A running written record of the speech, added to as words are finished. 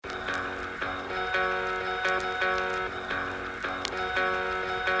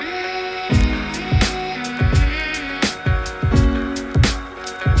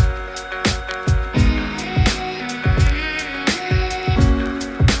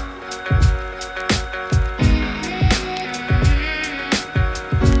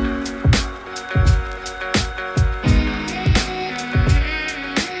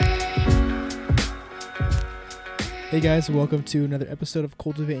Hey guys, welcome to another episode of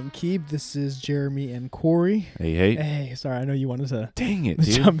Cultivate and Keep. This is Jeremy and Corey. Hey. Hey, sorry, I know you wanted to Dang it,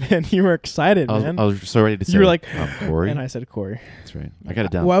 dude. jump in. You were excited, man. I was so ready to say, You were like, I'm Corey. and I said Corey. That's right. I got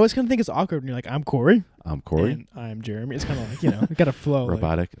it down. Well, I was going to think it's awkward when you're like, I'm Corey. I'm Corey. And I'm Jeremy. It's kind of like, it got to flow.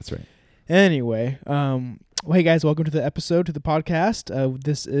 Robotic. That's right. Anyway, well, hey guys, welcome to the episode, to the podcast.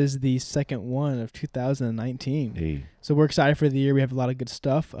 This is the second one of 2019. Hey. So we're excited for the year. We have a lot of good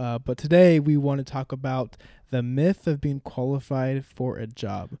stuff. But today we want to talk about the myth of being qualified for a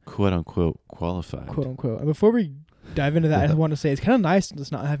job. Quote unquote qualified. Quote unquote. And before we dive into that, I just want to say it's kind of nice to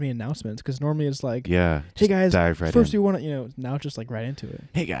just not have any announcements, because normally it's like, Yeah. hey guys, dive right first in. we want to, now it's just like right into it.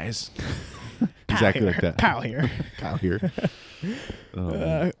 Hey guys. Exactly like that. Kyle here. Kyle here.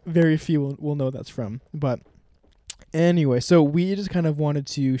 Oh, Very few will know that's from. But anyway, so we just kind of wanted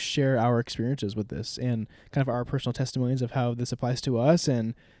to share our experiences with this and kind of our personal testimonies of how this applies to us,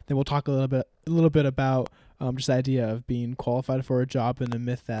 and then we'll talk a little bit about just the idea of being qualified for a job and the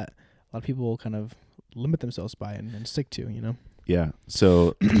myth that a lot of people kind of limit themselves by and stick to, Yeah.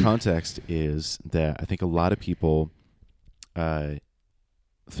 So the context is that I think a lot of people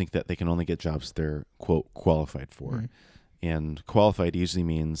think that they can only get jobs they're, quote, qualified for. Mm. And qualified usually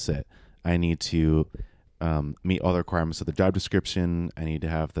means that I need to meet all the requirements of the job description. I need to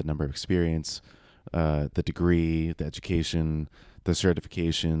have the number of experience, the degree, the education, the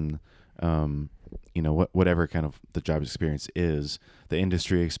certification, whatever kind of the job experience is, the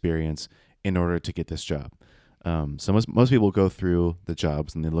industry experience, in order to get this job. So most people go through the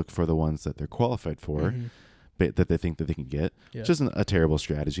jobs and they look for the ones that they're qualified for, but that they think that they can get, which isn't a terrible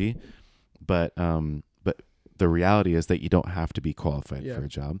strategy. But the reality is that you don't have to be qualified for a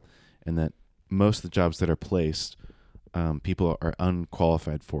job, and that most of the jobs that are placed, people are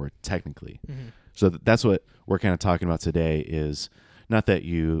unqualified for technically. Mm-hmm. So that's what we're kind of talking about today, is not that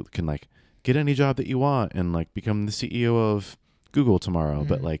you can like get any job that you want and like become the CEO of Google tomorrow,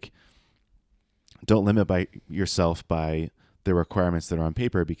 but like don't limit yourself by the requirements that are on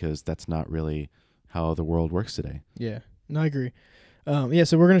paper, because that's not really how the world works today. Yeah, no, I agree.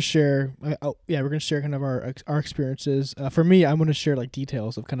 So we're gonna share. We're gonna share kind of our experiences. For me, I'm gonna share like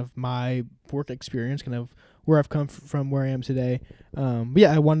details of kind of my work experience, kind of where I've come from, where I am today.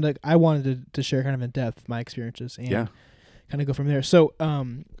 I wanted to share kind of in depth my experiences and kind of go from there. So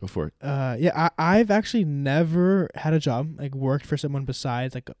go for it. I've actually never had a job, like worked for someone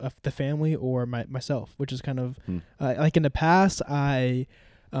besides like the family or myself, which is kind of like in the past I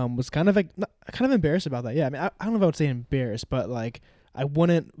was kind of embarrassed about that. Yeah, I mean, I don't know if I would say embarrassed, but like I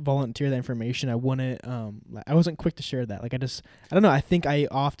wouldn't volunteer that information. I wouldn't. I wasn't quick to share that. Like I don't know. I think I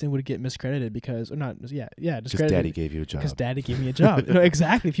often would get miscredited because, or not. Yeah, discredited. Because daddy gave you a job. Because daddy gave me a job. No,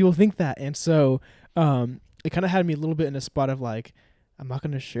 exactly. People think that, and so it kind of had me a little bit in a spot of like, I'm not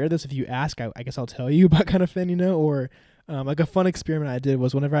going to share this. If you ask, I guess I'll tell you about kind of thing, or. Like a fun experiment I did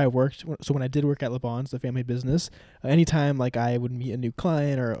was whenever I worked, so when I did work at Le Bon's, the family business, anytime like I would meet a new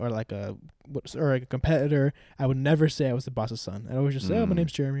client or like a competitor, I would never say I was the boss's son. I always just say, "Oh, my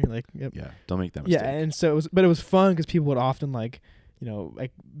name's Jeremy." Like, yep. Yeah, don't make that mistake. Yeah, and so it was fun because people would often like,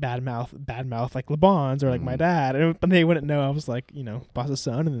 like bad mouth like Le Bon's or like my dad, and they wouldn't know I was like, boss's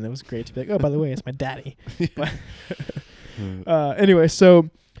son, and then it was great to be like, "Oh, by the way, it's my daddy." But anyway, so.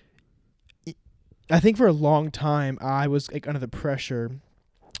 I think for a long time I was like under the pressure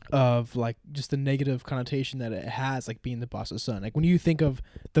of like just the negative connotation that it has, like being the boss's son. Like when you think of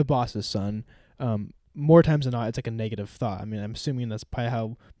the boss's son, more times than not, it's like a negative thought. I mean, I'm assuming that's probably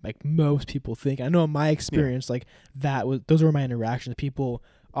how like most people think. I know in my experience, like those were my interactions. People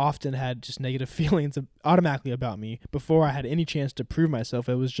often had just negative feelings automatically about me before I had any chance to prove myself.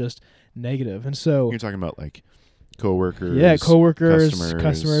 It was just negative, and so you're talking about like. Coworkers,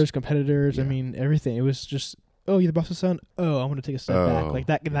 customers, competitors. Yeah. I mean, everything. It was just, oh, you're the boss's son. Oh, I'm gonna take a step back, like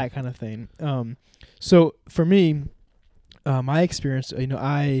that kind of thing. So for me, my experience,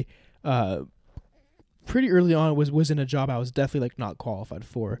 I pretty early on was in a job I was definitely like not qualified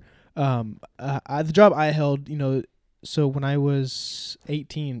for. The job I held, so when I was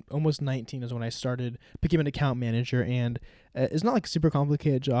 18, almost 19 is when I became an account manager, and it's not like a super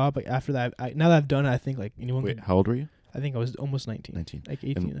complicated job. But after that, now that I've done it, I think like anyone. Wait, how old were you? I think I was almost 19. Like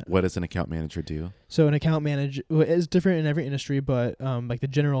 18. And what does an account manager do? So an account manager is different in every industry, but like the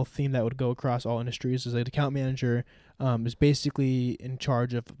general theme that would go across all industries is like the account manager is basically in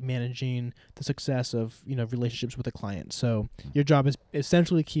charge of managing the success of relationships with a client. So your job is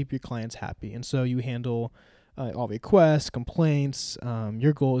essentially keep your clients happy, and so you handle all requests, complaints.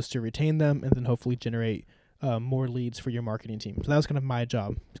 Your goal is to retain them and then hopefully generate more leads for your marketing team. So that was kind of my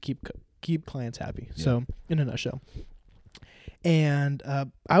job, to keep clients happy. Yeah. So in a nutshell. And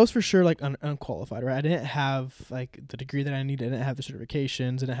I was for sure like unqualified, right? I didn't have like the degree that I needed. I didn't have the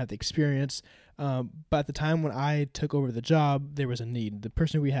certifications. I didn't have the experience. But at the time when I took over the job, there was a need. The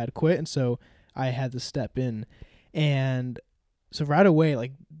person we had quit, and so I had to step in. And so right away,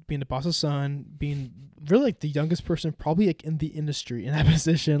 like being the boss's son, being really like the youngest person probably like in the industry in that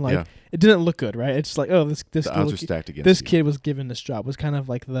position, like it didn't look good, right? It's like, oh, this the odds are stacked against this you. kid was given this job was kind of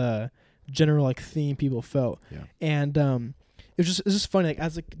like the general like theme people felt. Yeah. And it's just funny, like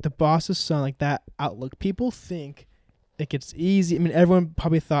as like the boss's son, like that outlook, people think like it's easy. I mean, everyone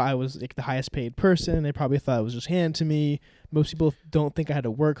probably thought I was like the highest paid person. They probably thought it was just handed to me. Most people don't think I had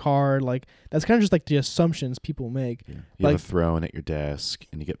to work hard. Like that's kind of just like the assumptions people make. Yeah. You like, have a throne at your desk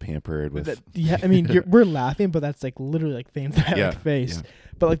and you get pampered with. I mean, we're laughing, but that's like literally like things that I like faced. Yeah.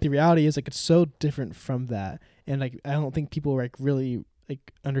 But like the reality is like it's so different from that, and like I don't think people like really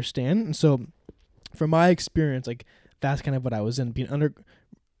like understand. And so, from my experience, like that's kind of what I was in.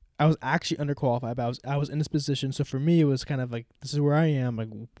 I was actually underqualified, but I was in this position. So for me, it was kind of like, this is where I am. Like,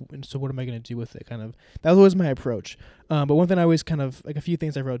 so what am I going to do with it? Kind of, that was always my approach. But one thing I always kind of, like a few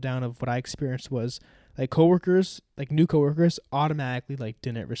things I wrote down of what I experienced was like coworkers, like new coworkers automatically like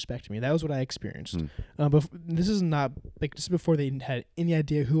didn't respect me. That was what I experienced. But this is not like, this is before they had any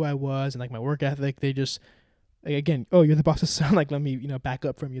idea who I was and like my work ethic. They just, like, again, oh, you're the boss's son. Like, let me, back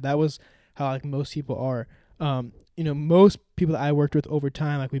up from you. That was how like most people are. Most people that I worked with over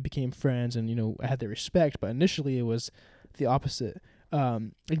time, like we became friends and, I had their respect, but initially it was the opposite.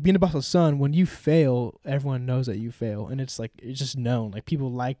 Like being a boss's son, when you fail, everyone knows that you fail, and it's just known. Like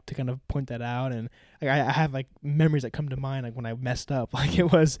people like to kind of point that out, and like I have like memories that come to mind, like when I messed up, like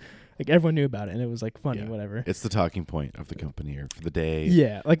it was like everyone knew about it, and it was like funny, whatever. It's the talking point of the company or for the day.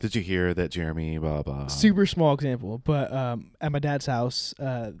 Yeah, like did you hear that Jeremy? Blah blah. Super small example, but at my dad's house,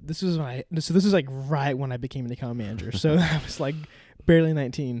 this was like right when I became an account manager, so I was like barely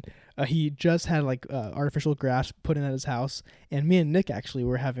 19. He just had like artificial grass put in at his house, and me and Nick actually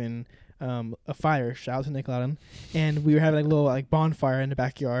were having a fire. Shout out to Nick Loudon, and we were having like a little like bonfire in the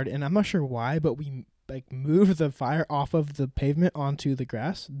backyard, and I'm not sure why, but we like moved the fire off of the pavement onto the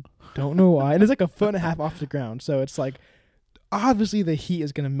grass. Don't know why. And it's like a foot and a half off the ground, so it's like obviously the heat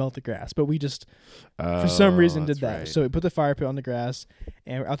is gonna melt the grass, but we just for some reason did that. Right. So we put the fire pit on the grass,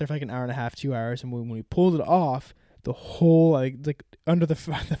 and we're out there for like an hour and a half, 2 hours, and when we pulled it off, the whole like under the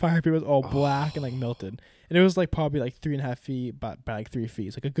fire pit was all black and like melted, and it was like probably like 3.5 feet by like 3 feet.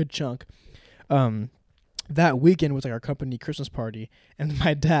 It's like a good chunk. That weekend was like our company Christmas party, and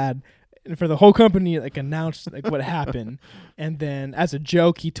my dad, and for the whole company, like announced like what happened, and then as a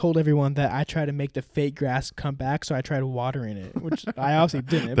joke, he told everyone that I tried to make the fake grass come back, so I tried watering it, which I obviously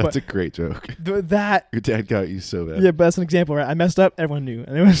didn't. That's a great joke. That your dad got you so bad. Yeah, but that's an example, right? I messed up, everyone knew,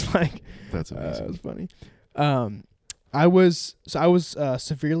 and it was like that's amazing. It was funny. I was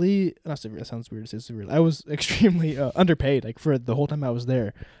severely, not severe, that sounds weird to say severely. I was extremely underpaid, like for the whole time I was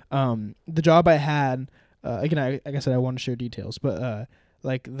there. The job I had, again, like I said, I want to share details, but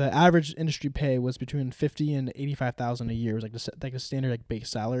like the average industry pay was between $50,000 and $85,000 a year. It was like the standard like base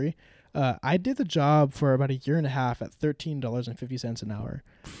salary. I did the job for about a year and a half at $13.50 an hour,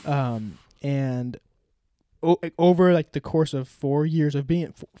 and over like the course of 4 years of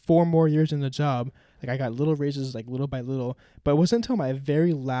being 4 more years in the job, like I got little raises like little by little, but it wasn't until my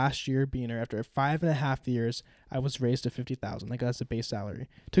very last year being there, after 5.5 years, I was raised to $50,000. Like that's the base salary.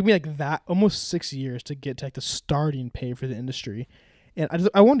 It took me like that almost 6 years to get to like the starting pay for the industry, and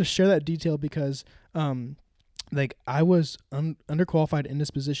I wanted to share that detail because like I was underqualified in this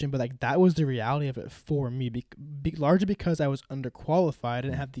position, but like that was the reality of it for me, largely because I was underqualified. I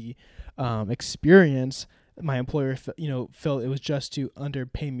didn't have the experience. My employer, felt it was just to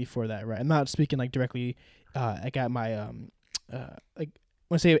underpay me for that, right? I'm not speaking like directly, like at my, like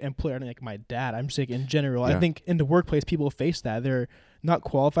when I say employer, I don't like my dad. I'm just saying in general. Yeah. I think in the workplace, people face that they're not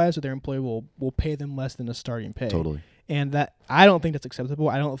qualified, so their employer will pay them less than the starting pay. Totally. And that I don't think that's acceptable.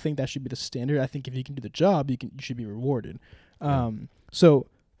 I don't think that should be the standard. I think if you can do the job, you should be rewarded. So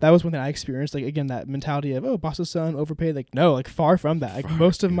that was one thing I experienced. Like again, that mentality of boss's son, overpaid. Like no, like far from that. Like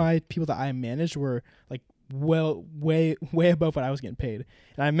most of my people that I managed were like way above what I was getting paid.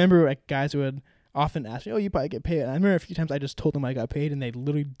 And I remember like guys who would often ask me, you probably get paid. And I remember a few times I just told them I got paid, and they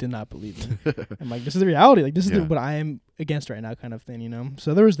literally did not believe me. I'm like, this is the reality. Like this is what I am against right now, kind of thing,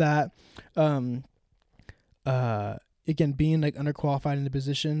 So there was that. Again, being like underqualified in the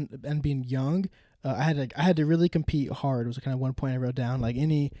position and being young, I had to really compete hard. It was kind of one point I wrote down. Like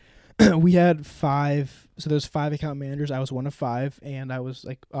we had 5, so there's 5 account managers. I was one of 5, and I was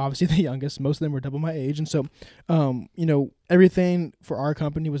like obviously the youngest. Most of them were double my age, and so everything for our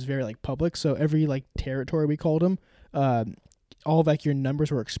company was very like public. So every like territory, we called them, all of like your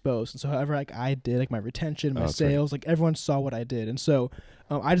numbers were exposed. And so however like I did like my retention, my that's right. sales, like everyone saw what I did. And so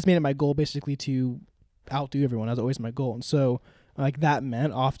I just made it my goal basically to outdo everyone. That was always my goal. And so like that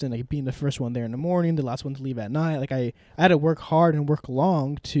meant often like being the first one there in the morning, the last one to leave at night. Like I had to work hard and work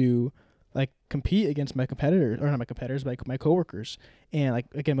long to like compete against my competitors, or not my competitors, but like my coworkers. And like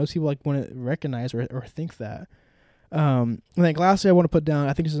again, most people like want to recognize or think that. And then lastly, I want to put down,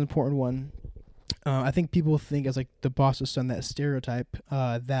 I think this is an important one. I think people think as like the boss's son, that stereotype,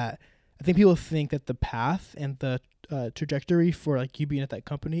 that I think people think that the path and the trajectory for like you being at that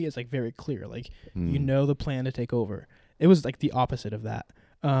company is like very clear. Like you know the plan to take over. It was like the opposite of that.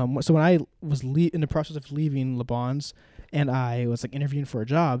 So when I was in the process of leaving Le Bon's and I was like interviewing for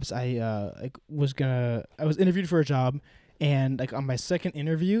jobs, I was interviewed for a job, and like on my second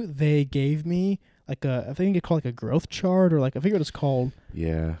interview, they gave me like I think it's called like a growth chart, or like I forget what it's called.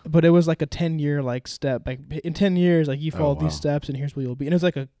 Yeah. But it was like a 10-year like step. Like in 10 years, like you follow wow. these steps, and here's where you'll be. And it was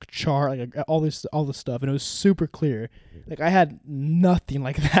like a chart, like all this stuff, and it was super clear. Like I had nothing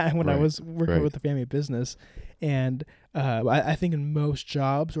like that when I Right. was working Right. with the family business. And I think in most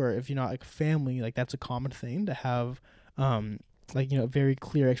jobs, or if you're not like family, like that's a common thing to have, like, you know, very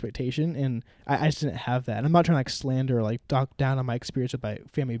clear expectation. And I just didn't have that. And I'm not trying to like slander or like talk down on my experience with my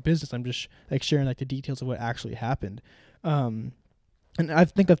family business. I'm just like sharing like the details of what actually happened. And I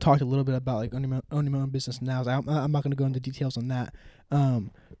think I've talked a little bit about like owning my own business now. So I'm not going to go into details on that.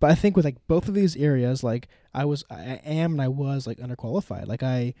 But I think with like both of these areas, like I was like underqualified. Like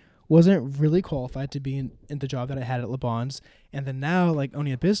I wasn't really qualified to be in the job that I had at Le Bon's. And then now, like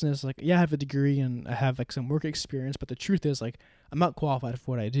owning a business, like yeah, I have a degree and I have like some work experience. But the truth is, like I'm not qualified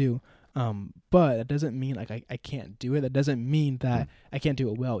for what I do. But that doesn't mean like I can't do it. That doesn't mean that I can't do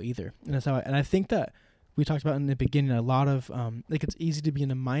it well either. And that's how. And I think that we talked about in the beginning a lot of like it's easy to be in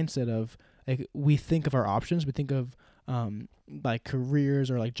the mindset of like we think of our options. We think of like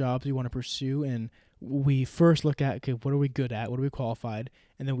careers or like jobs we want to pursue, and we first look at, okay, what are we good at? What are we qualified?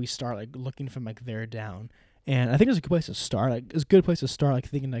 And then we start like looking from like there down. And I think it's a good place to start. Like it's a good place to start, like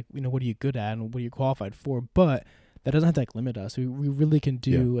thinking like, you know, what are you good at and what are you qualified for? But that doesn't have to like limit us. We really can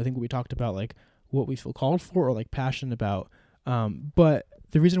do, I think what we talked about, like what we feel called for or like passionate about. But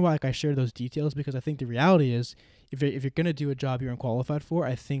the reason why like I share those details, because I think the reality is if you're going to do a job you're unqualified for,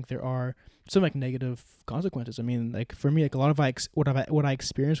 I think there are some like negative consequences. I mean, like for me, like a lot of what I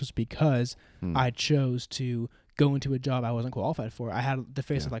experienced was because I chose to go into a job I wasn't qualified for. I had to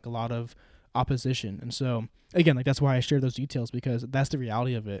face like a lot of opposition. And so again, like that's why I share those details, because that's the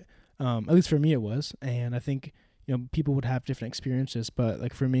reality of it. At least for me it was. And I think, you know, people would have different experiences, but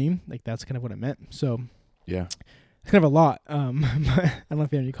like for me, like that's kind of what it meant. So Yeah. it's kind of a lot. But I don't know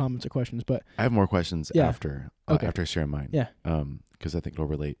if you have any comments or questions, but I have more questions after I share mine. Yeah. Because I think it'll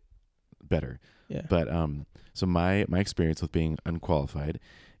relate better. Yeah. But so my experience with being unqualified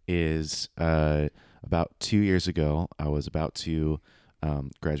is about 2 years ago. I was about to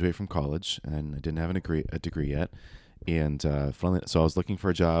graduate from college, and I didn't have a degree yet. And so I was looking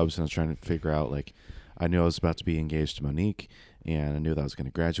for jobs, and I was trying to figure out, like, I knew I was about to be engaged to Monique, and I knew that I was going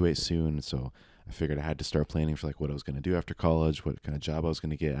to graduate soon. So I figured I had to start planning for like what I was going to do after college, what kind of job I was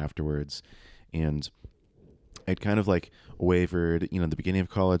going to get afterwards. And I'd kind of like wavered, you know, at the beginning of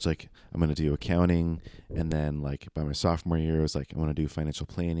college, like I'm going to do accounting. And then like by my sophomore year, I was like, I want to do financial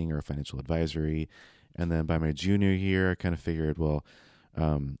planning or financial advisory. And then by my junior year, I kind of figured, well,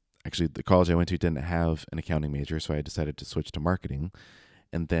 actually the college I went to didn't have an accounting major. So I decided to switch to marketing.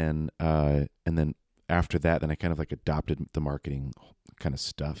 And then after that, then I kind of like adopted the marketing kind of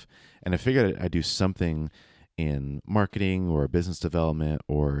stuff. And I figured I'd do something in marketing or business development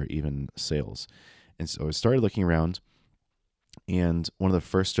or even sales. And so I started looking around, and one of the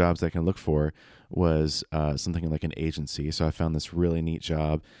first jobs that I can look for was something like an agency. So I found this really neat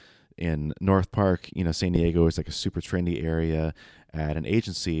job in North Park, you know, San Diego is like a super trendy area, at an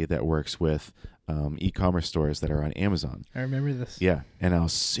agency that works with e-commerce stores that are on Amazon. I remember this. Yeah. And I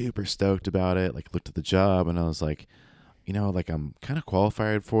was super stoked about it. Like looked at the job and I was like, you know, like I'm kind of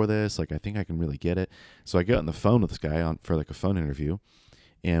qualified for this. Like I think I can really get it. So I got on the phone with this guy for like a phone interview.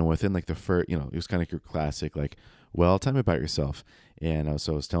 And within like the first, you know, it was kind of your classic, like, well, tell me about yourself. And I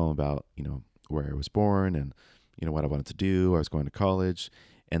was telling him about, you know, where I was born and, you know, what I wanted to do. I was going to college.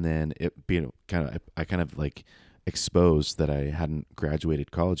 And then it being I kind of like exposed that I hadn't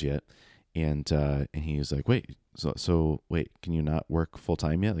graduated college yet. And he was like, wait, so wait, can you not work full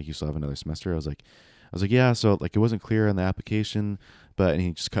time yet? Like you still have another semester? I was like, yeah. So like, it wasn't clear on the application, and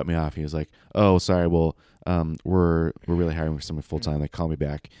he just cut me off. He was like, oh, sorry. Well, we're really hiring for someone full time. Like call me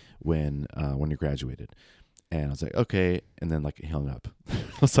back when you're graduated. And I was like, okay. And then like he hung up. I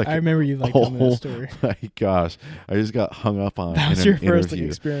was like, I remember you like telling me that story. my gosh, I just got hung up on. That was in your an first like, interview.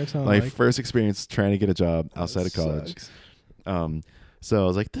 experience, huh? My Like, first experience trying to get a job outside of college. sucks. So I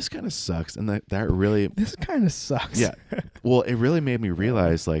was like, this kind of sucks. And that really, This kind of sucks. yeah. Well, it really made me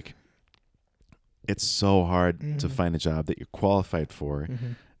realize like it's so hard to Mhm. find a job that you're qualified for.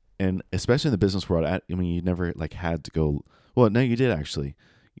 Mhm. And especially in the business world, I mean, you never like had to go. Well, no, you did actually.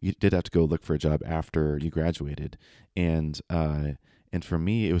 You did have to go look for a job after you graduated, and for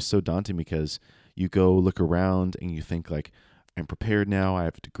me, it was so daunting because you go look around and you think like, I'm prepared now. I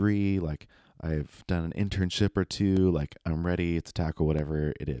have a degree. Like I've done an internship or two. Like I'm ready to tackle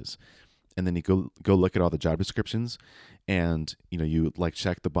whatever it is. And then you go look at all the job descriptions, and you like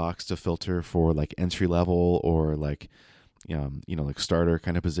check the box to filter for like entry level or like like starter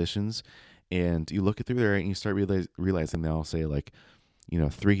kind of positions, and you look it through there and you start realizing they'll say like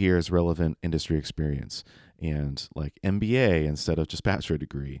 3 years relevant industry experience and like MBA instead of just bachelor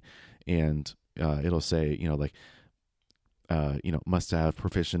degree, and it'll say must have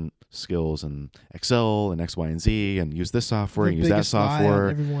proficient skills in Excel and X, Y, and Z, and use this software The and use that biggest lie on software.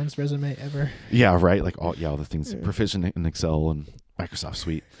 everyone's resume ever. Yeah, right. Like all the things Yeah. proficient in Excel and Microsoft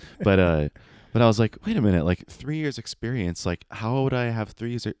Suite. But I was like, wait a minute, like 3 years experience. Like how would I have 3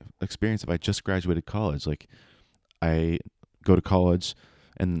 years experience if I just graduated college? Like I go to college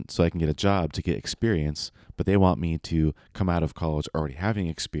and so I can get a job to get experience, but they want me to come out of college already having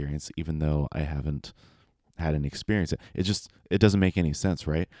experience, even though I haven't had any experience. It doesn't make any sense,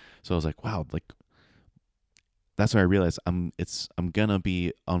 right? So I was like, wow, like that's when I realized I'm gonna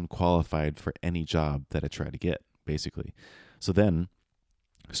be unqualified for any job that I try to get, basically. So then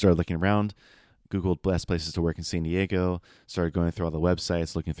I started looking around, Googled best places to work in San Diego, started going through all the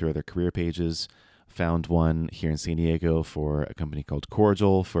websites, looking through other career pages, found one here in San Diego for a company called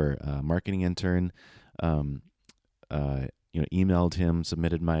Cordial for a marketing intern. Emailed him,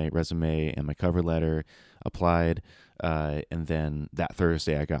 submitted my resume and my cover letter, applied, and then that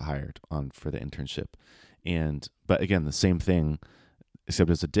Thursday I got hired on for the internship. But again, the same thing, except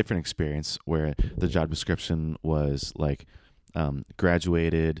it's a different experience where the job description was like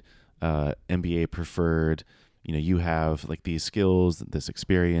graduated, MBA preferred. You have like these skills, this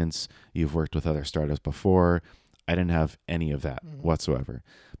experience. You've worked with other startups before. I didn't have any of that whatsoever,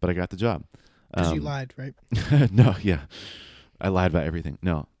 but I got the job. Because you lied, right? No, yeah. I lied about everything.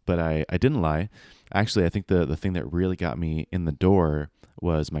 No, but I didn't lie. Actually, I think the thing that really got me in the door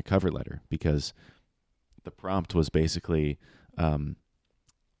was my cover letter, because the prompt was basically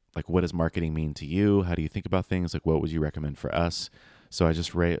like, what does marketing mean to you? How do you think about things? Like, what would you recommend for us? So I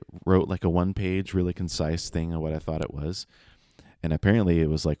just wrote like a 1-page, really concise thing of what I thought it was. And apparently it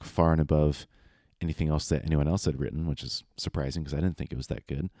was like far and above anything else that anyone else had written, which is surprising because I didn't think it was that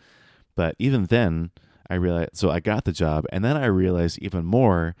good. But even then, I realized, so I got the job, and then I realized even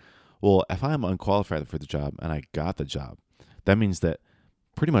more, well, if I'm unqualified for the job and I got the job, that means that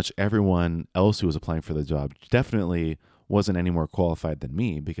pretty much everyone else who was applying for the job definitely wasn't any more qualified than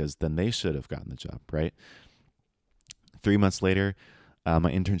me, because then they should have gotten the job, right? 3 months later,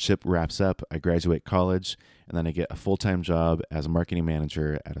 my internship wraps up. I graduate college, and then I get a full-time job as a marketing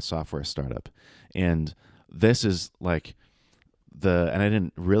manager at a software startup. And this is like and I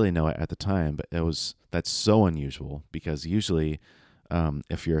didn't really know it at the time, but that's so unusual, because usually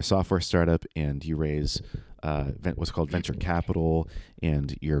if you're a software startup and you raise what's called venture capital,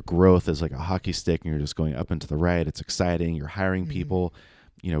 and your growth is like a hockey stick and you're just going up and to the right, it's exciting, you're hiring people.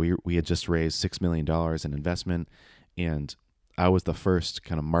 We had just raised $6 million in investment, and I was the first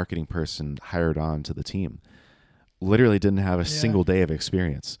kind of marketing person hired on to the team. Literally didn't have a single day of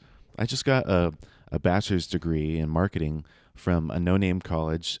experience. I just got a bachelor's degree in marketing from a no-name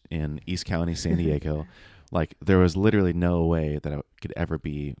college in East County, San Diego. Like, there was literally no way that I could ever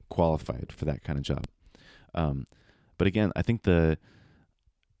be qualified for that kind of job. But again, I think the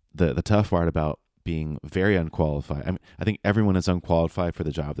tough part about being very unqualified, I mean, I think everyone is unqualified for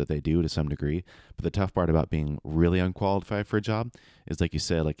the job that they do to some degree, but the tough part about being really unqualified for a job is, like you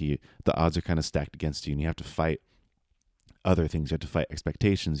said, like the odds are kind of stacked against you, and you have to fight other things. You have to fight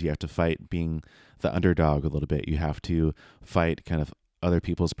expectations. You have to fight being the underdog a little bit. You have to fight kind of other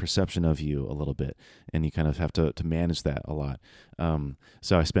people's perception of you a little bit, and you kind of have to manage that a lot.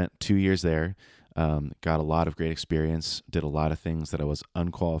 So I spent 2 years there, got a lot of great experience, did a lot of things that I was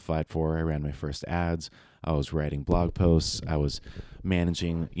unqualified for. I ran my first ads. I was writing blog posts. I was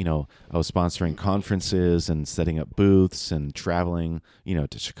managing, I was sponsoring conferences and setting up booths and traveling,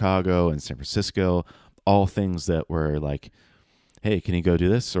 to Chicago and San Francisco. All things that were like, hey, can you go do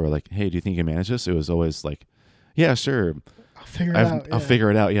this? Or like, hey, do you think you can manage this? It was always like, yeah, sure. I'll figure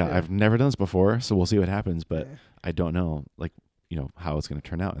it out. Yeah. Yeah. I've never done this before, so we'll see what happens, but Yeah. I don't know, like, how it's going to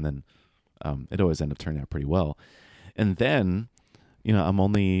turn out. And then it always ended up turning out pretty well. And then, I'm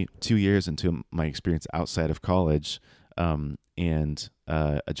only 2 years into my experience outside of college, and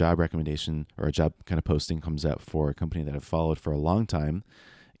a job recommendation or a job kind of posting comes up for a company that I've followed for a long time.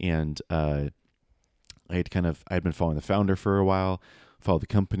 And I had been following the founder for a while, followed the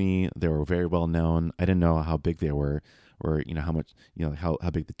company. They were very well known. I didn't know how big they were, or how much, how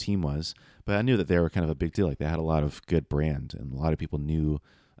big the team was, but I knew that they were kind of a big deal. Like, they had a lot of good brand, and a lot of people knew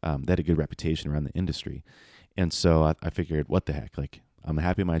they had a good reputation around the industry. And so I figured, what the heck? Like, I'm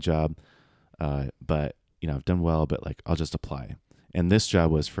happy in my job, but I've done well, but like, I'll just apply. And this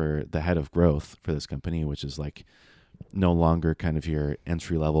job was for the head of growth for this company, which is like no longer kind of your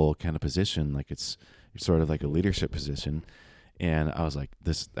entry level kind of position. Like, it's sort of like a leadership position. And I was like,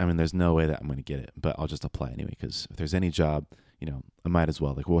 there's no way that I'm going to get it, but I'll just apply anyway, because if there's any job, I might as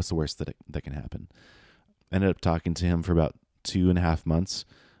well. Like, what's the worst that can happen? I ended up talking to him for about 2.5 months,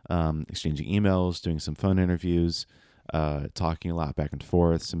 exchanging emails, doing some phone interviews, talking a lot back and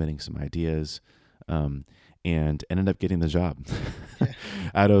forth, submitting some ideas, and ended up getting the job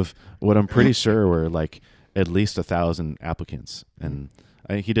out of what I'm pretty sure were like at least 1,000 applicants. And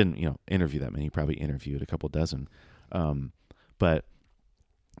he didn't, interview that many. He probably interviewed a couple dozen. But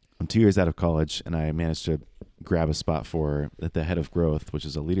I'm 2 years out of college, and I managed to grab a spot for the head of growth, which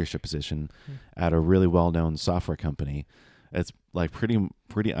is a leadership position at a really well-known software company. It's like pretty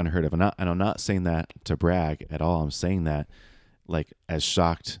unheard of. And I'm not saying that to brag at all. I'm saying that like as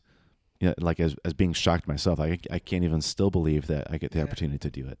shocked, like as being shocked myself. Like, I can't even still believe that I get the opportunity to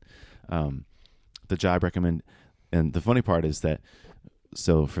do it. The job and the funny part is that,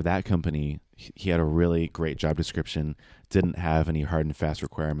 so for that company, he had a really great job description, didn't have any hard and fast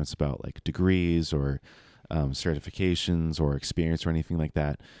requirements about like degrees or certifications or experience or anything like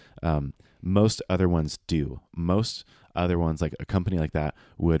that. Most other ones do. Most other ones, like a company like that,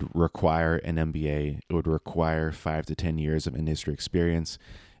 would require an MBA. It would require 5 to 10 years of industry experience.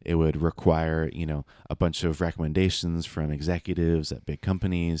 It would require, a bunch of recommendations from executives at big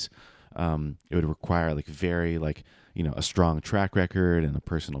companies. It would require like very like, a strong track record and a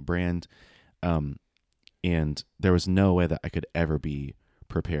personal brand. And there was no way that I could ever be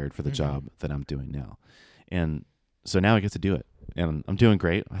prepared for the job that I'm doing now. And so now I get to do it, and I'm doing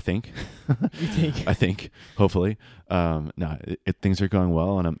great, I think. You think? I think, hopefully. Things are going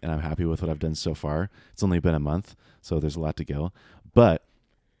well, and I'm happy with what I've done so far. It's only been a month, so there's a lot to go. But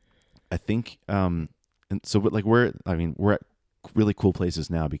I think, and so like we're at really cool places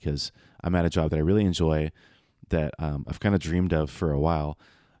now, because I'm at a job that I really enjoy, that I've kind of dreamed of for a while.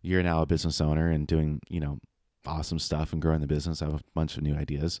 You're now a business owner and doing, awesome stuff and growing the business. I have a bunch of new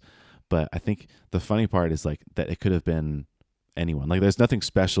ideas. But I think the funny part is like that it could have been anyone. Like, there's nothing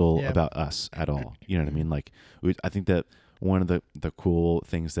special about us at all. You know what I mean? Like, I think that one of the cool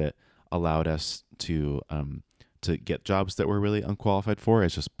things that allowed us to get jobs that we're really unqualified for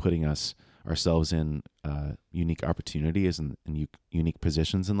is just putting ourselves in unique opportunities and unique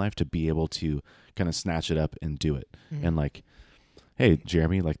positions in life to be able to kind of snatch it up and do it. And like, hey,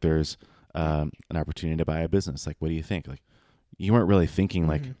 Jeremy, like, there's an opportunity to buy a business. Like, what do you think? Like, you weren't really thinking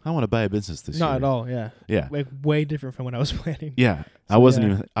like, I want to buy a business this year. Not at all. Yeah. Yeah. Like, way different from what I was planning. Yeah. So, I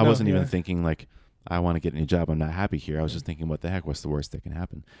wasn't even thinking like, I want to get a new job. I'm not happy here. I was just thinking, what the heck? What's the worst that can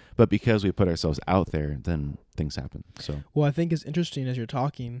happen? But because we put ourselves out there, then things happen. So, well, I think it's interesting as you're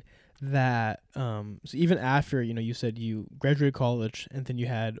talking that so even after, you said you graduated college and then you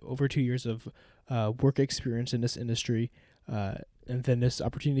had over 2 years of work experience in this industry, and then this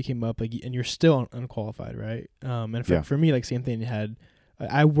opportunity came up, like, and you're still unqualified, right? And for me, like, same thing.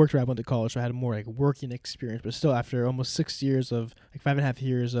 I worked where I went to college, so I had more like working experience, but still after almost 6 years of like 5.5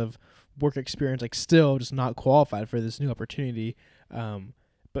 years of work experience, like, still just not qualified for this new opportunity.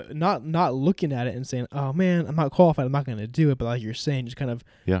 But not looking at it and saying, oh man, I'm not qualified, I'm not going to do it. But like you're saying, just kind of,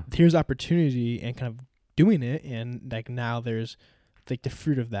 here's opportunity and kind of doing it. And like, now there's like the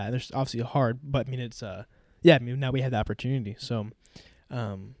fruit of that. There's obviously hard, but I mean, it's, now we have the opportunity. So,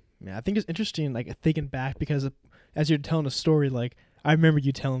 I think it's interesting, like, thinking back, because as you're telling a story, like, I remember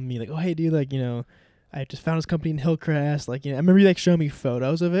you telling me like, oh, hey dude, like, I just found this company in Hillcrest. Like, I remember you like showing me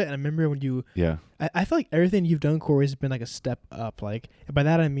photos of it. And I remember when you, I feel like everything you've done, Corey, has been like a step up. Like, and by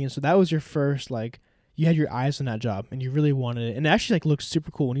that I mean, so that was your first, like, you had your eyes on that job and you really wanted it. And it actually like looked super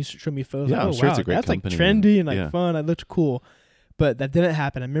cool when you showed me photos. Yeah, like, I'm sure it's a great that's company. Like trendy and like fun. It looked cool. But that didn't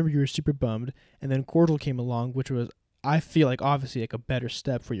happen. I remember you were super bummed. And then Cordial came along, which was, I feel like, obviously like a better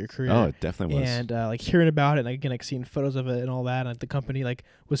step for your career. Oh, it definitely was. And like hearing about it, and again, like seeing photos of it and all that, and like, the company like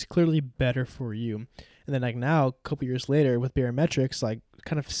was clearly better for you. And then like now, a couple years later with Barometrics, like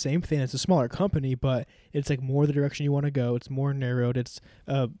kind of same thing. It's a smaller company, but it's like more the direction you want to go. It's more narrowed. It's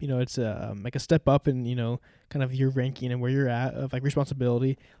it's like a step up in kind of your ranking and where you're at of like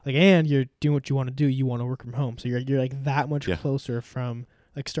responsibility. Like, and you're doing what you want to do. You want to work from home, so you're like that much closer from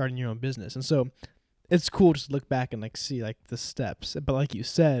like starting your own business. And so it's cool just to look back and like see like the steps. But like you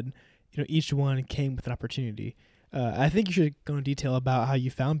said, each one came with an opportunity. I think you should go into detail about how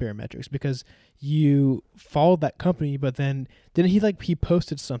you found Barometrics, because you followed that company, but then didn't he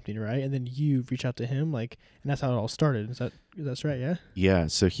posted something, right? And then you reached out to him, like, and that's how it all started. That's right? Yeah. Yeah.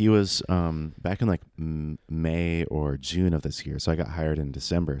 So he was back in like May or June of this year. So I got hired in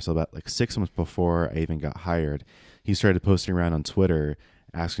December. So about like 6 months before I even got hired, he started posting around on Twitter,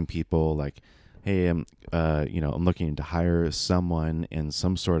 asking people like, hey, I'm looking to hire someone in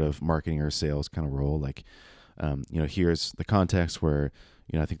some sort of marketing or sales kind of role. Like, here's the context where,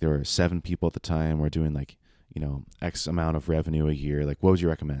 I think there were 7 people at the time. We're doing like, X amount of revenue a year. Like, what would you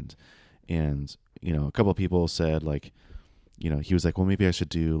recommend? And, a couple of people said like, he was like, well, maybe I should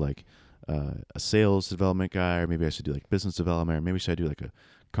do like a sales development guy, or maybe I should do like business development, or maybe should I do like a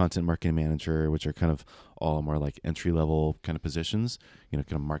content marketing manager, which are kind of all more like entry level kind of positions, kind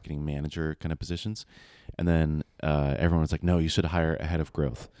of marketing manager kind of positions. And then everyone was like, no, you should hire a head of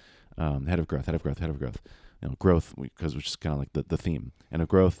growth, head of growth. Growth, because which is kind of like the theme. And a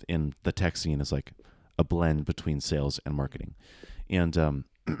growth in the tech scene is like a blend between sales and marketing. And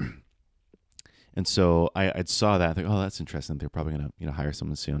and so I saw that, I think, oh, that's interesting. They're probably gonna hire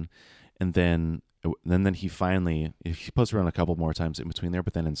someone soon. And then he posted around a couple more times in between there,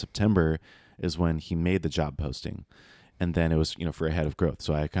 but then in September is when he made the job posting. And then it was, for a head of growth.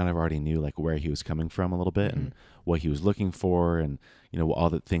 So I kind of already knew like where he was coming from a little bit, and what he was looking for, and, all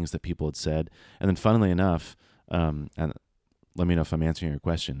the things that people had said. And then funnily enough, and let me know if I'm answering your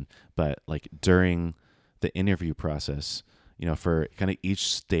question, but like during the interview process, for kind of each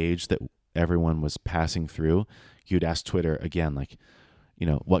stage that everyone was passing through, you'd ask Twitter again, like,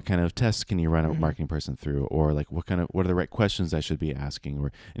 what kind of tests can you run a marketing person through? Or like, what are the right questions I should be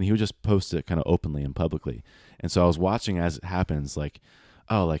asking? And he would just post it kind of openly and publicly. And so I was watching as it happens, like,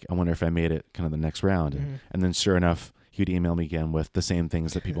 oh, like, I wonder if I made it kind of the next round. And then sure enough, he'd email me again with the same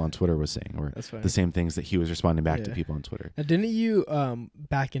things that people on Twitter were saying, or the same things that he was responding back to people on Twitter. Now, didn't you,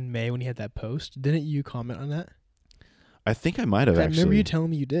 back in May when you had that post, didn't you comment on that? I think I might have actually. I remember you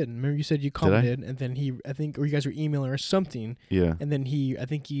telling me you did. Remember you said you commented, and then or you guys were emailing or something. Yeah. And then I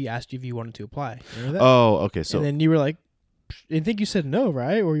think he asked you if you wanted to apply. Remember that? Oh, okay. So. And then you were like, I think you said no,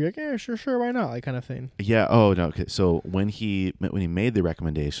 right? Or you're like, yeah, sure, why not? Like kind of thing. Yeah. Oh no. Okay. So when he made the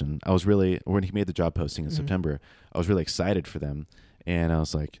recommendation, when he made the job posting in September, I was really excited for them, and I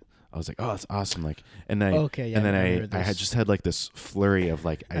was like, oh, that's awesome. Like, and I had just had like this flurry of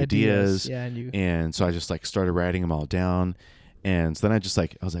like ideas. Yeah. And so I just like started writing them all down. And so then I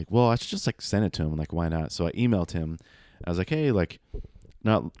was like, well, I should just like send it to him. Like, why not? So I emailed him. I was like, hey, like,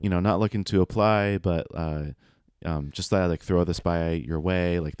 not looking to apply, but, just thought I'd like throw this by your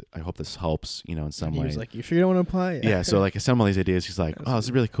way. Like, I hope this helps, in some way. He was like, you sure you don't want to apply? Yeah. So like I sent him all these ideas. He's like, oh, this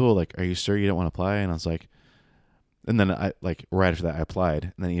is really cool. Like, are you sure you don't want to apply? And I was like, and then I like right after that I applied,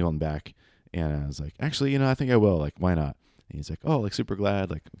 and then emailed him back, and I was like, actually, I think I will. Like, why not? And he's like, oh, like super glad.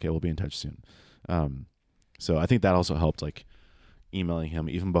 Like, okay, we'll be in touch soon. So I think that also helped, like emailing him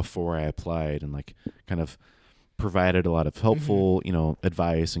even before I applied, and like kind of provided a lot of helpful,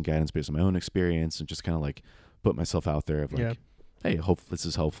 advice and guidance based on my own experience, and just kind of like put myself out there of like, hey, hope this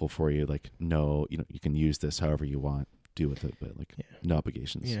is helpful for you. Like, no, you can use this however you want. Do with it, but like no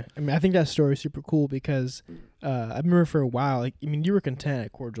obligations. Yeah, I mean, I think that story is super cool because I remember for a while, like, I mean, you were content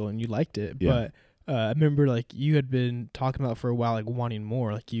at Cordial and you liked it, but I remember like you had been talking about for a while, like wanting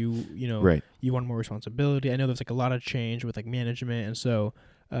more, like you want more responsibility. I know there's like a lot of change with like management, and so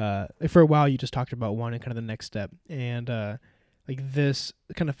for a while you just talked about wanting kind of the next step, and like this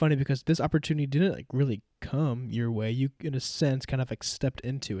kind of funny because this opportunity didn't like really come your way. You in a sense kind of like stepped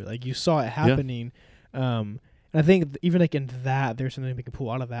into it, like you saw it happening. And I think even like in that, there's something we can pull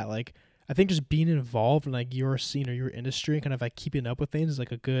out of that. Like, I think just being involved in like your scene or your industry and kind of like keeping up with things is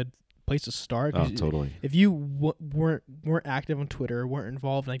like a good place to start. Oh, totally. If you weren't active on Twitter, weren't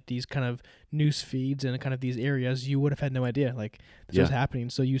involved in like these kind of news feeds and kind of these areas, you would have had no idea like this was happening.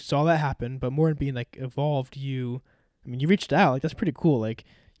 So you saw that happen, but more than being like evolved, you reached out. Like, that's pretty cool. Like,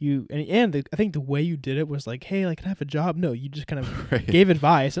 I think the way you did it was like, hey, like, can I have a job? No, you just kind of gave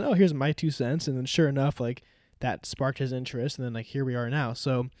advice and, oh, here's my 2 cents. And then sure enough, like, that sparked his interest, and then like here we are now.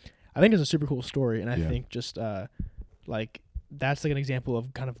 So I think it's a super cool story, and I think just like that's like an example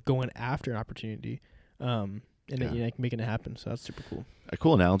of kind of going after an opportunity. And and like making it happen. So that's super cool. A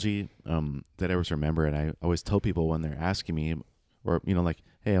cool analogy that I always remember, and I always tell people when they're asking me, or like,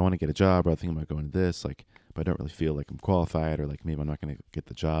 hey, I want to get a job, or I think about going to this, like, but I don't really feel like I'm qualified, or like maybe I'm not going to get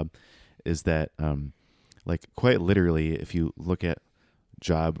the job, is that like quite literally, if you look at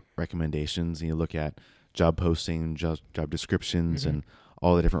job recommendations and you look at job posting, job descriptions, and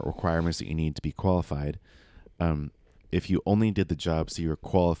all the different requirements that you need to be qualified, if you only did the jobs that you were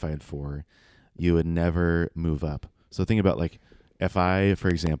qualified for, you would never move up. So think about, like, if I, for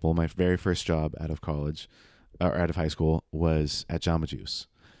example, my very first job out of college or out of high school was at Jamba Juice.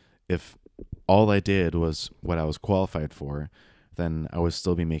 If all I did was what I was qualified for, then I would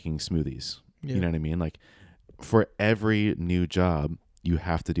still be making smoothies. Yeah. You know what I mean? Like, for every new job, you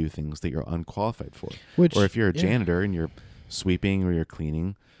have to do things that you're unqualified for. Or if you're a janitor and you're sweeping or you're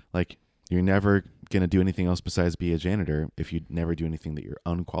cleaning, like, you're never going to do anything else besides be a janitor if you never do anything that you're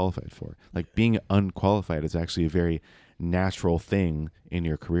unqualified for. Like, being unqualified is actually a very natural thing in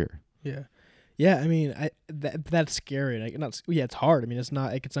your career. Yeah. Yeah, I mean, that's scary. Like, it's hard. I mean, it's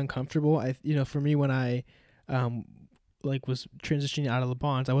not like it's uncomfortable. For me, when I like was transitioning out of Le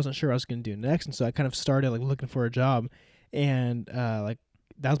Bon's, I wasn't sure what I was going to do next, and so I kind of started like looking for a job, and like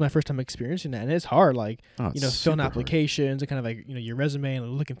that was my first time experiencing that, and it's hard. Like, filling applications and kind of like your resume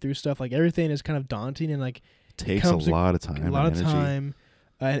and looking through stuff. Like, everything is kind of daunting, and like it takes a lot of time. A lot of time.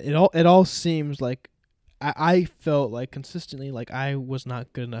 It all seems like I felt like consistently like I was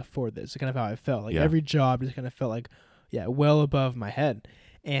not good enough for this. It's kind of how I felt. Like every job just kind of felt like well above my head.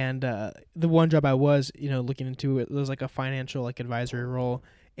 And the one job I was looking into, it was like a financial like advisory role.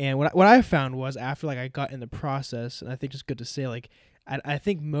 And what I found was, after like I got in the process, and I think it's good to say, like I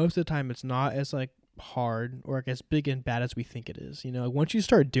think most of the time it's not as like hard or like as big and bad as we think it is. Once you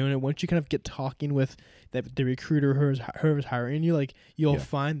start doing it, once you kind of get talking with the recruiter whoever's hiring you, like you'll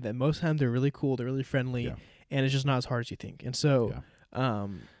find that most of the time they're really cool, they're really friendly, and it's just not as hard as you think. And so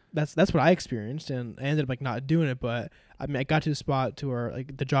that's what I experienced, and I ended up like not doing it. But I mean, I got to the spot to where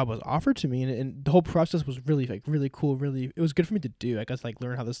like the job was offered to me, and the whole process was really cool. Really, it was good for me to do. I guess like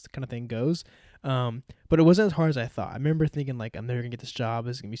learn how this kind of thing goes. But it wasn't as hard as I thought. I remember thinking like, I'm never gonna get this job.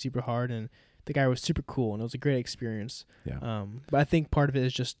 This is gonna be super hard. And the guy was super cool, and it was a great experience. Yeah. But I think part of it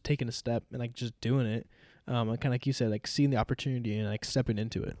is just taking a step and like just doing it. And kind of like you said, like seeing the opportunity and like stepping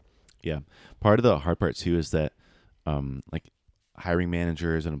into it. Yeah. Part of the hard part too is that like hiring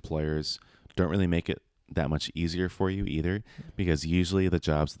managers and employers don't really make it that much easier for you either, because usually the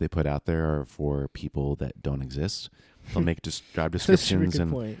jobs that they put out there are for people that don't exist. They'll make just job descriptions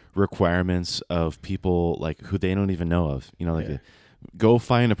and requirements of people like who they don't even know of. Go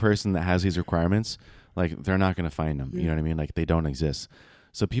find a person that has these requirements. Like, they're not going to find them. You know what I mean? Like, they don't exist.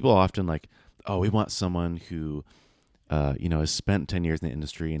 So people often like, oh, we want someone who has spent 10 years in the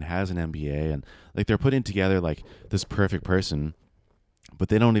industry and has an MBA, and like they're putting together like this perfect person, but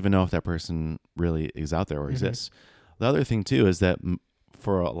they don't even know if that person really is out there or exists. The other thing too is that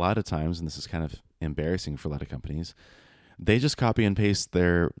for a lot of times, and this is kind of embarrassing for a lot of companies, they just copy and paste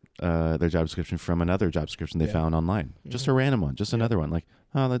their job description from another job description they found online. Just a random one, just another one. Like,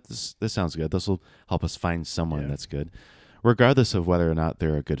 oh, this sounds good. This will help us find someone that's good, regardless of whether or not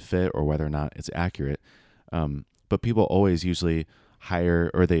they're a good fit or whether or not it's accurate. But people always usually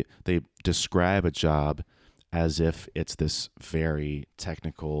hire, or they describe a job as if it's this very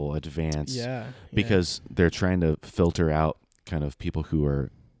technical, advanced, because they're trying to filter out kind of people who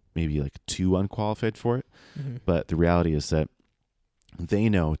are maybe like too unqualified for it. But the reality is that they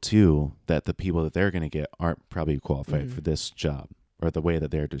know too that the people that they're going to get aren't probably qualified for this job or the way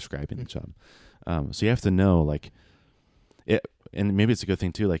that they're describing the job. So you have to know like it, and maybe it's a good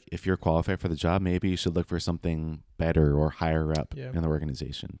thing too. Like, if you're qualified for the job, maybe you should look for something better or higher up in the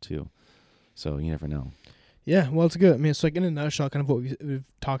organization too. So you never know. Yeah, well, it's good. I mean, it's like in a nutshell, kind of what we've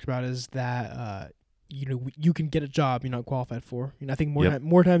talked about is that you can get a job you're not qualified for. I think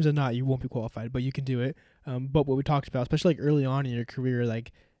more times than not you won't be qualified, but you can do it. But what we talked about, especially like early on in your career,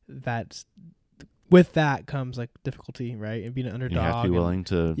 like that's with that comes like difficulty, right? And being an underdog. You have to be willing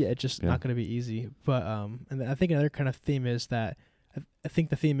to. Yeah, it's just not going to be easy. But and I think another kind of theme is that I think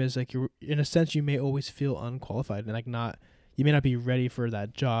the theme is like, you're in a sense you may always feel unqualified and like you may not be ready for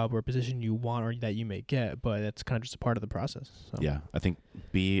that job or position you want or that you may get, but it's kind of just a part of the process. So. Yeah, I think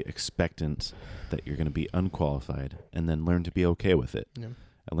be expectant that you're going to be unqualified, and then learn to be okay with it. Yeah.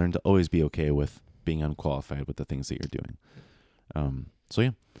 And learn to always be okay with being unqualified with the things that you're doing. So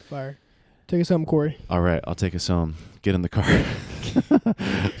yeah. Fire. Take us home, Corey. All right, I'll take us home. Get in the car.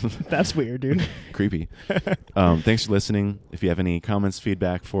 That's weird, dude. Creepy. Thanks for listening. If you have any comments,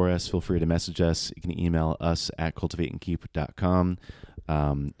 feedback for us, feel free to message us. You can email us at cultivateandkeep.com.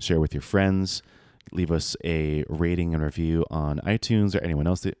 Share with your friends. leave us a rating and review on iTunes or anywhere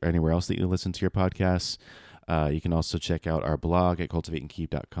else that you listen to your podcasts. You can also check out our blog at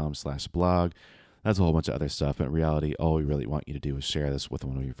cultivateandkeep.com/blog. That's a whole bunch of other stuff. But in reality, all we really want you to do is share this with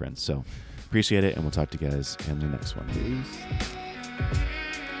one of your friends. So appreciate it, and we'll talk to you guys in the next one. Peace.